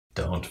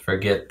Don't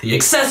forget the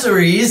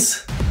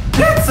accessories!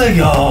 Let's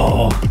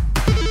go!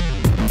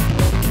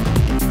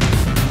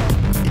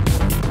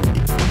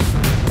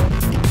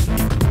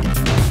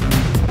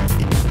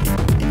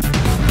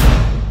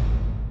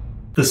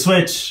 The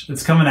Switch,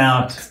 it's coming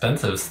out.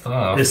 Expensive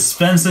stuff.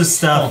 Expensive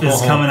stuff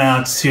is coming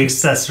out to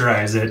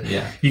accessorize it.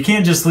 Yeah. You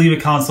can't just leave a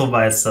console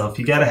by itself.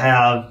 You gotta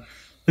have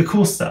the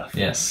cool stuff.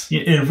 Yes.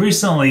 And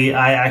recently,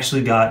 I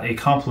actually got a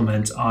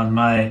compliment on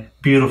my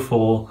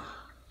beautiful,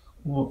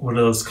 what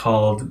are those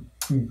called?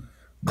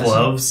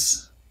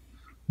 Gloves.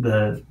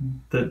 That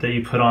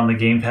you put on the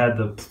gamepad,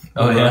 the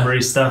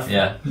rubbery stuff.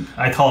 Yeah.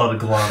 I call it a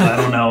glove. I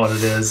don't know what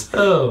it is.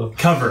 Oh.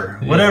 Cover.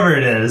 Whatever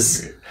it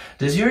is.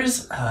 Does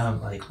yours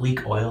like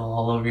leak oil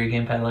all over your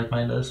gamepad like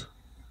mine does?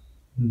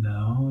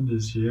 No,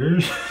 does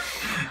yours?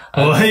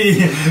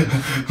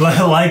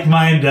 Like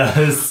mine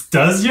does.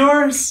 Does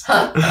yours?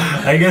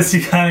 I guess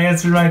you kind of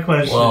answered my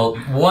question. Well,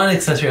 one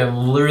accessory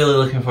I'm really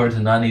looking forward to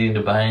not needing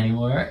to buy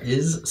anymore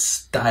is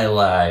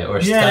styli or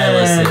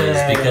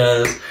styluses,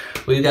 because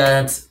we've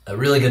got a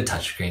really good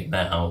touchscreen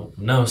now.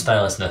 No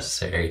stylus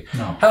necessary.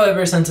 No.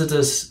 However, since it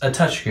is a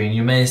touchscreen,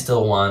 you may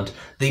still want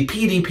the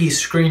PDP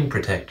screen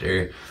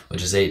protector,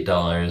 which is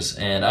 $8.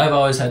 And I've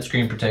always had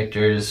screen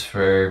protectors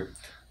for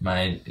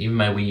even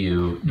my Wii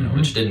U,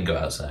 which didn't go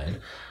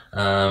outside,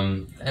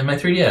 and my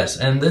 3DS.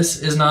 And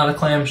this is not a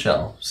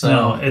clamshell. So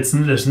no,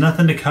 there's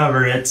nothing to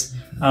cover it.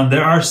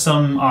 There are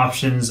some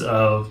options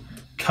of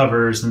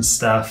covers and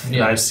stuff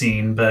that I've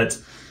seen, but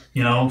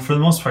for the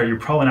most part, you're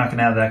probably not going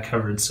to have that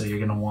covered. So you're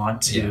going to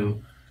want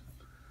to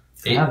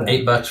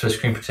 $8 for the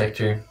screen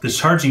protector. The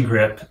charging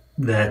grip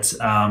that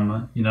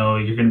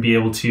you're going to be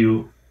able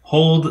to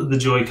hold the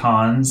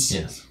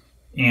Joy-Cons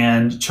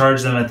and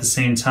charge them at the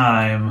same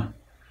time.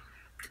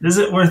 Is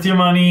it worth your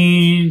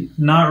money?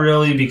 Not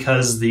really,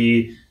 because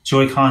the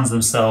Joy-Cons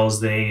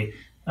themselves, they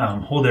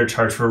hold their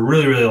charge for a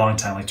really, really long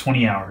time, like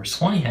 20 hours.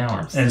 20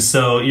 hours. And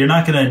so you're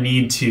not going to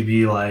need to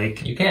be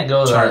like... You can't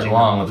go that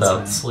long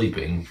without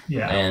sleeping.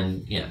 Yeah.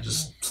 And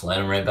just slide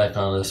them right back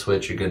onto the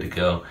Switch, you're good to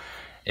go.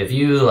 If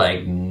you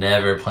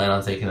never plan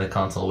on taking the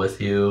console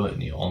with you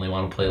and you only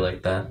want to play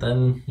like that,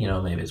 then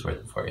maybe it's worth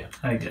it for you.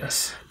 I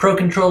guess. Pro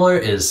controller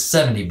is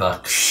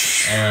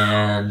 $70,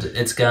 and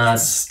it's got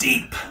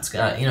steep. It's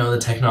got the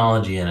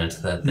technology in it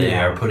that they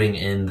are putting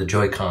in the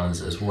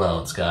Joy-Cons as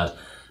well. It's got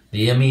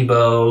the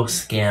Amiibo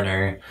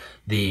scanner,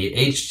 the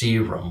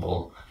HD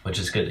rumble, which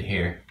is good to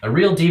hear. A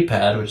real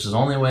D-pad, which is the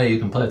only way you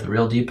can play with a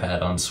real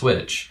D-pad on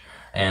Switch,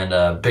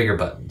 and bigger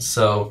buttons.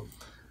 So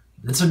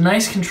it's a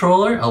nice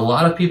controller. A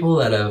lot of people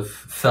that have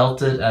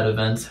felt it at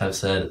events have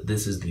said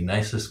this is the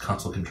nicest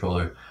console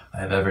controller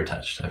I've ever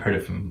touched. I've heard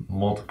it from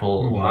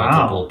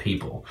multiple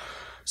people.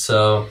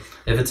 So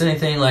if it's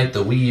anything like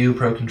the Wii U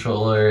Pro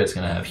controller, it's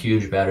going to have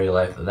huge battery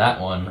life. That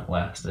one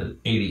lasted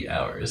 80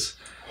 hours.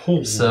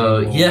 So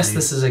yes,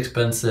 this is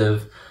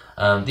expensive.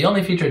 The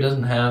only feature it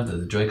doesn't have that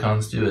the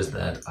Joy-Cons do is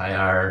that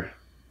IR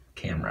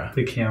camera.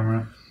 The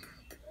camera.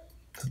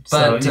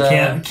 But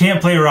so you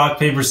can't play rock,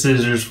 paper,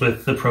 scissors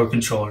with the Pro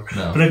controller.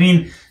 No. But I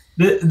mean,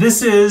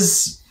 this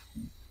is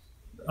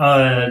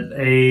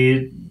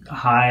a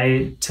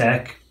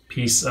high-tech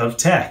piece of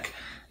tech.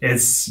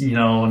 It's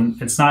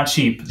it's not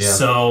cheap. Yeah.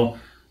 So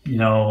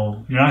you're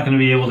not going to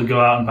be able to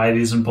go out and buy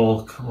these in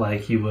bulk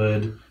like you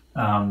would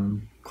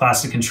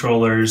classic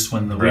controllers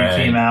when the Wii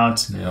came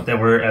out that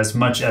were as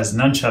much as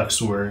nunchucks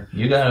were.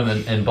 You got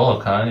them in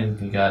bulk, huh?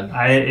 You got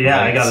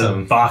I got a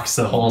box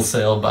of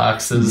wholesale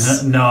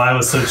boxes. No, I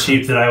was so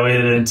cheap that I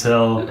waited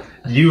until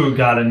you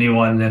got a new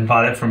one and then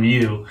bought it from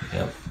you.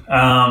 Yep.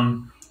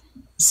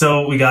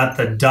 So we got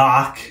the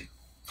dock.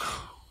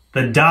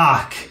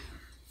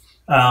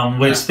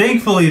 Which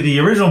thankfully the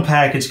original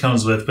package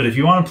comes with, but if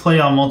you want to play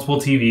on multiple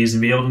TVs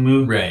and be able to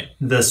move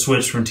the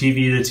Switch from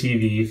TV to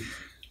TV,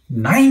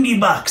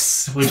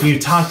 $90, which we've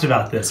talked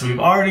about this. We've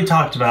already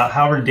talked about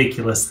how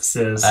ridiculous this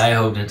is. I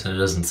hope Nintendo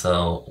doesn't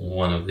sell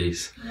one of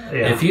these.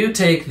 Yeah. If you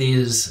take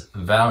these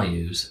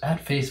values at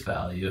face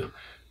value,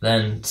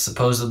 then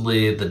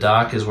supposedly the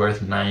dock is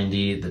worth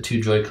 $90, the two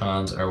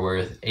Joy-Cons are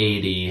worth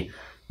 $80,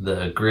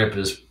 the grip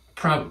is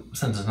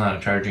since it's not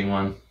a charging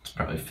one, it's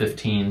probably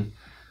 $15.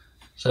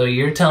 So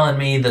you're telling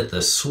me that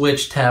the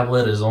Switch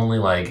tablet is only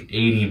like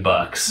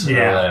 $80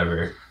 or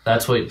whatever.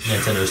 That's what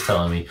Nintendo's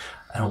telling me.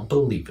 I don't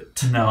believe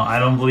it. No, I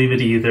don't believe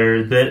it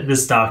either.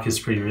 This dock is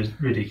pretty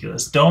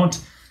ridiculous.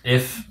 Don't buy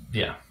this.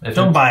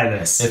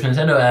 If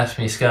Nintendo asked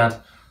me,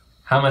 Scott,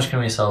 how much can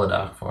we sell the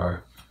dock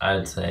for?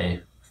 I'd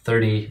say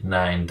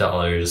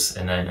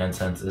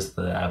 $39.99 is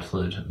the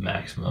absolute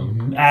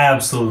maximum.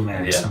 Absolute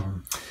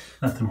maximum. Yeah.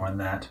 Nothing more than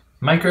that.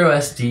 Micro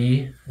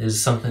SD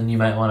is something you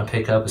might want to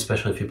pick up,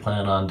 especially if you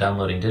plan on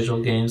downloading digital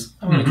games.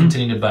 I'm going to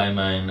continue to buy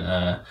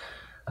mine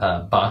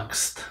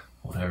boxed,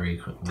 whatever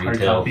you call it,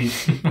 retail.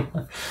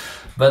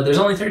 But there's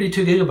only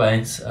 32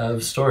 gigabytes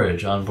of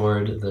storage on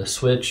board the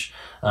Switch.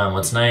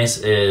 What's nice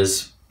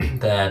is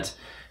that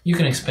you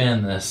can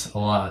expand this a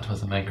lot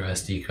with a micro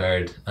SD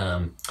card.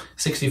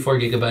 64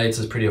 gigabytes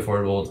is pretty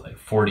affordable. It's like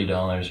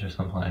 $40 or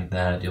something like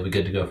that. You'll be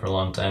good to go for a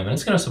long time. And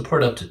it's going to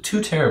support up to 2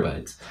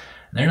 terabytes.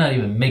 They're not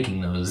even making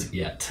those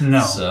yet.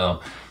 No.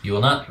 So you will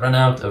not run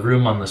out of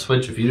room on the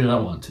Switch if you do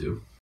not want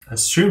to.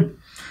 That's true.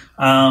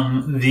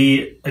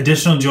 The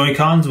additional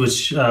Joy-Cons,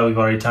 which we've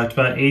already talked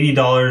about,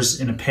 $80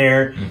 in a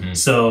pair.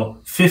 So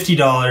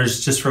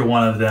 $50 just for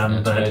one of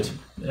them. That's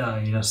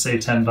but you know, save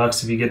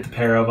 $10 if you get the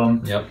pair of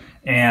them. Yep.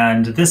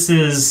 And this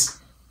is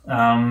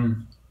nice.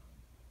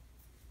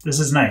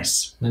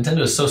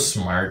 Nintendo is so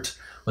smart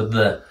with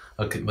the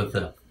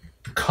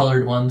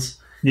colored ones.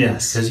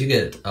 Yes. Because you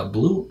get a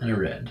blue and a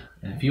red.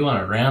 And if you want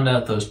to round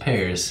out those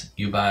pairs,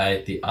 you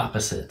buy the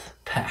opposite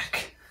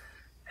pack.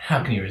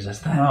 How can you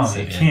resist that? No,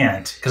 you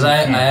can't. Because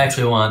I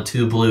actually want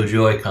 2 blue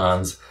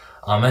Joy-Cons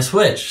on my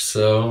Switch,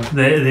 so...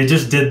 They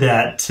just did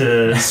that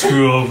to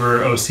screw over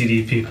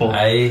OCD people.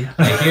 I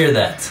hear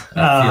that.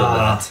 I feel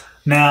that.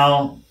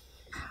 Now,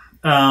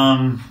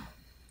 I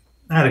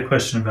had a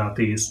question about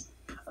these.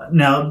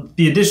 Now,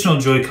 the additional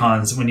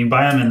Joy-Cons, when you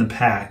buy them in the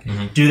pack,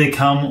 do they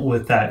come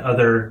with that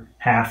other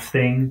half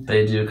thing?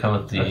 They do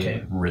come with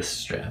the wrist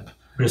strap.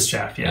 Wrist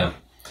strap, yeah.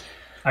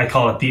 I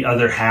call it the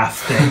other half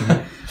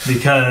thing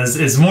because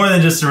it's more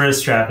than just a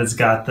wrist strap. It's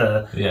got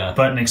the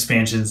button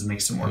expansions and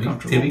makes it more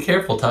comfortable. Be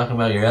careful talking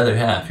about your other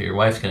half. Your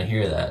wife's going to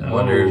hear that and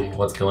wonder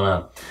what's going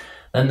on.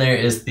 Then there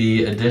is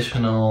the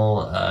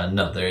additional,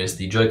 there is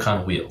the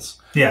Joy-Con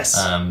wheels. Yes.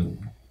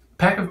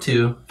 Pack of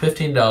 2,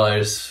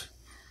 $15.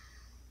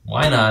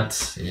 Why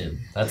not? Yeah,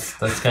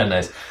 that's kind of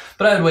nice.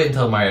 But I'd wait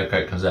until Mario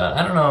Kart comes out.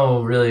 I don't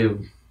know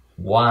really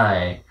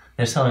why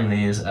they're selling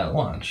these at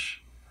launch.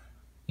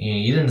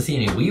 You didn't see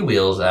any Wii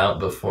wheels out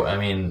before. I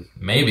mean,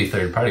 maybe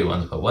third-party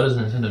ones, but what is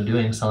Nintendo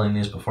doing selling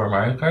these before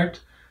Mario Kart?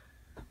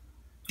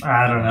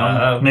 I don't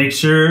know. Make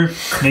sure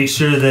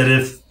that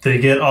if they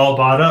get all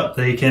bought up,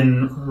 they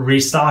can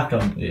restock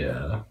them.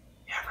 Yeah.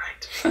 Yeah,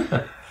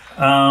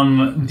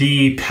 right.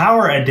 The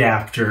power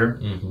adapter,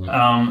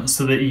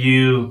 so that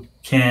you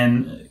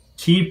can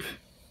keep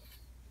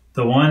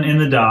the one in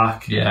the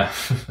dock. Yeah.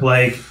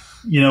 Like,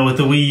 you know, with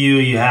the Wii U,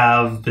 you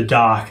have the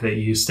dock that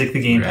you stick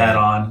the gamepad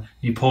on,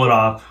 you pull it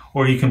off,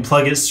 or you can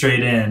plug it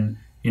straight in,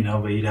 you know,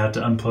 but you'd have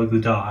to unplug the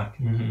dock.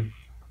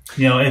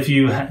 You know, if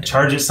you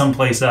charge it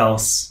someplace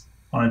else,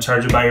 want to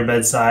charge it by your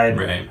bedside,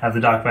 have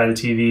the dock by the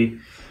TV,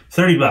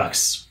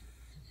 $30.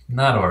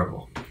 Not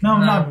horrible. No,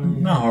 not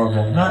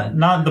horrible.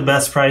 Not the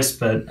best price,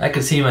 but I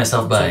could see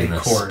myself buying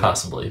this,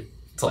 possibly.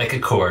 It's like a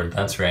cord,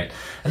 that's right.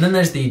 And then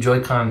there's the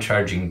Joy-Con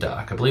charging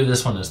dock. I believe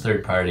this one is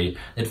third party.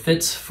 It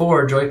fits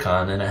 4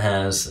 Joy-Con and it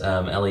has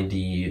LED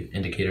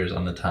indicators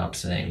on the top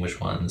saying which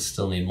ones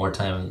still need more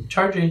time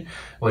charging,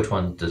 which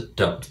ones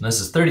don't. And this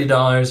is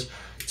 $30.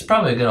 It's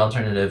probably a good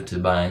alternative to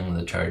buying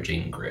the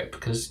charging grip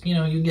because, you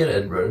know, you get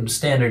a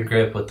standard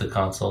grip with the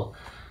console.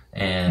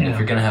 And if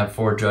you're going to have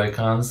 4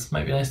 Joy-Cons, it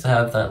might be nice to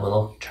have that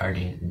little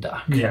charging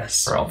dock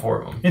for all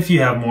 4 of them. If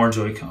you have more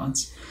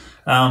Joy-Cons.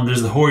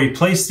 There's the Hori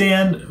Play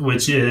Stand,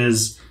 which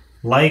is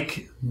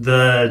like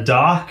the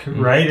dock,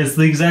 right? It's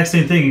the exact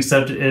same thing,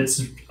 except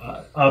it's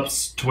up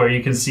to where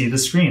you can see the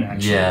screen,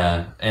 actually.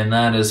 Yeah, and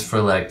that is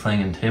for like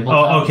playing in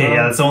tabletop mode? Okay,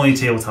 yeah, that's only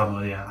tabletop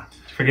mode, yeah.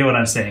 Forget what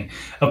I'm saying.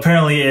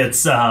 Apparently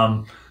it's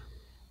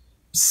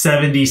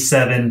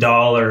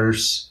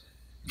 $77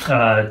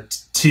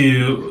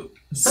 to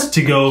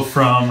go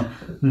from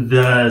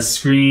the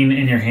screen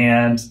in your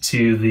hand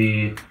to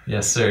the...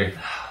 Yes, sir.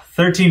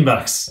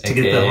 $13 to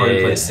get the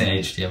Hori Play Stand. An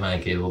HDMI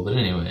cable, but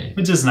anyway.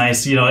 Which is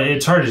nice. You know, it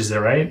charges it,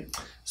 right?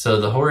 So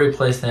the Hori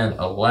Play Stand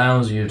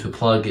allows you to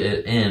plug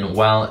it in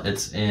while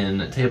it's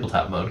in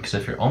tabletop mode, because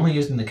if you're only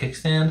using the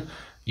kickstand,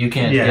 you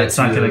can't get it's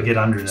not going to get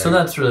under there. So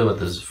that's really what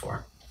this is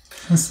for.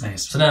 That's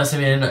nice. So now,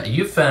 Simeon,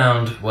 you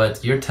found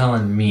what you're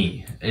telling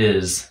me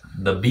is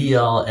the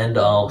be-all,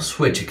 end-all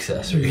Switch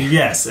accessory.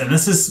 Yes, and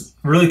this is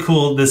really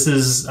cool. This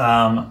is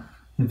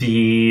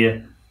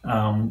the...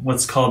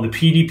 what's called the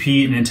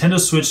PDP Nintendo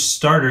Switch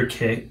Starter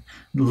Kit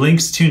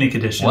Link's Tunic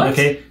Edition. What?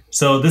 Okay,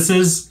 so this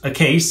is a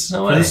case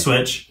for the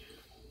Switch.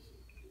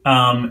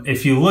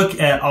 If you look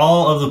at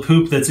all of the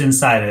poop that's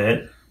inside of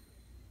it,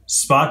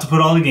 spot to put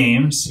all the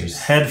games,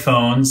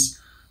 headphones,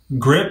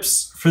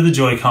 grips for the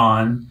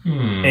Joy-Con,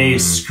 a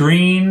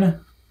screen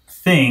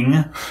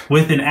thing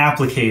with an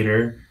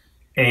applicator,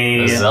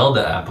 a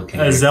Zelda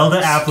applicator. A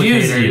Zelda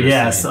applicator,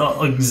 yes.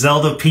 A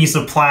Zelda piece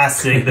of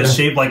plastic that's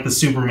shaped like the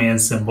Superman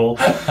symbol.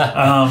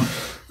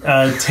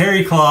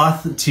 Terry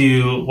cloth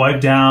to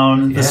wipe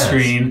down the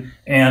screen,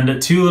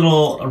 and 2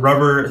 little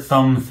rubber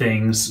thumb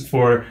things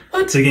for the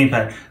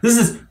gamepad. This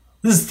is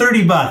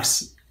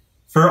 $30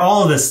 for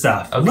all of this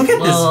stuff. Okay, look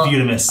at this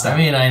Beautimus stuff. I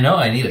mean, I know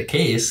I need a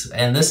case,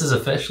 and this is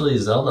officially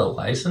Zelda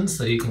licensed,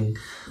 so you can...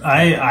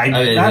 I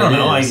don't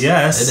know, I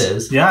guess. It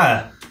is.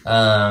 Yeah.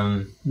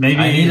 Maybe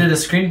I needed a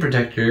screen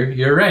protector.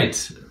 You're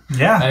right.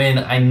 Yeah. I mean,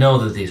 I know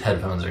that these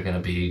headphones are going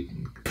to be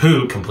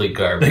poop. Complete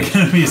garbage. They're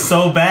gonna be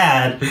so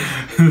bad.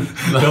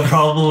 They'll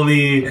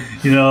probably,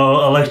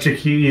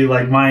 electrocute you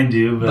like mine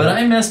do. But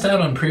I missed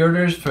out on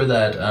pre-orders for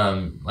that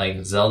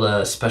like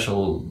Zelda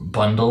special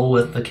bundle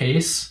with the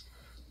case.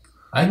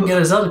 I can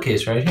get a Zelda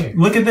case right here.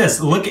 Look at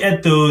this. Look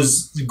at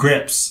those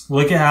grips.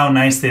 Look at how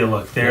nice they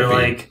look. They're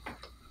like...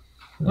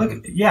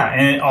 Look, yeah,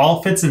 and it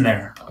all fits in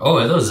there. Oh,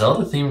 are those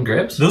Zelda-themed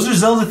grips? Those are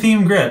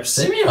Zelda-themed grips.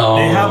 They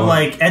have,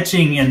 like,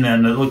 etching in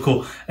them that look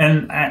cool.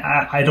 And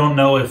I don't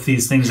know if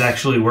these things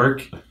actually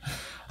work.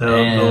 The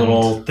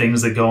little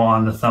things that go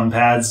on the thumb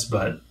pads,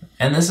 but...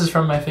 And this is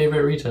from my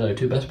favorite retailer,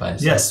 too, Best Buy.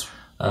 So, yes.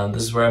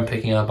 This is where I'm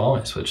picking up all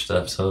my Switch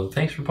stuff, so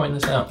thanks for pointing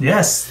this out.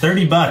 Yes,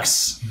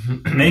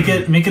 $30. Make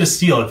it a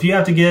steal. If you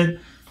have to get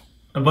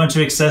a bunch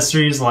of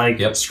accessories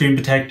like screen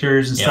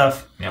protectors and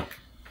stuff,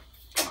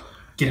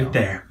 get it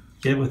there.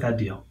 Get it with that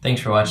deal. Thanks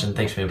for watching.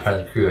 Thanks for being part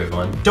of the crew,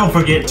 everyone. Don't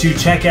forget to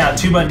check out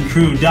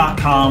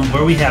twobuttoncrew.com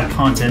where we have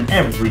content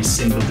every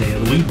single day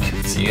of the week.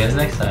 See you guys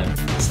next time.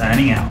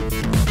 Signing out.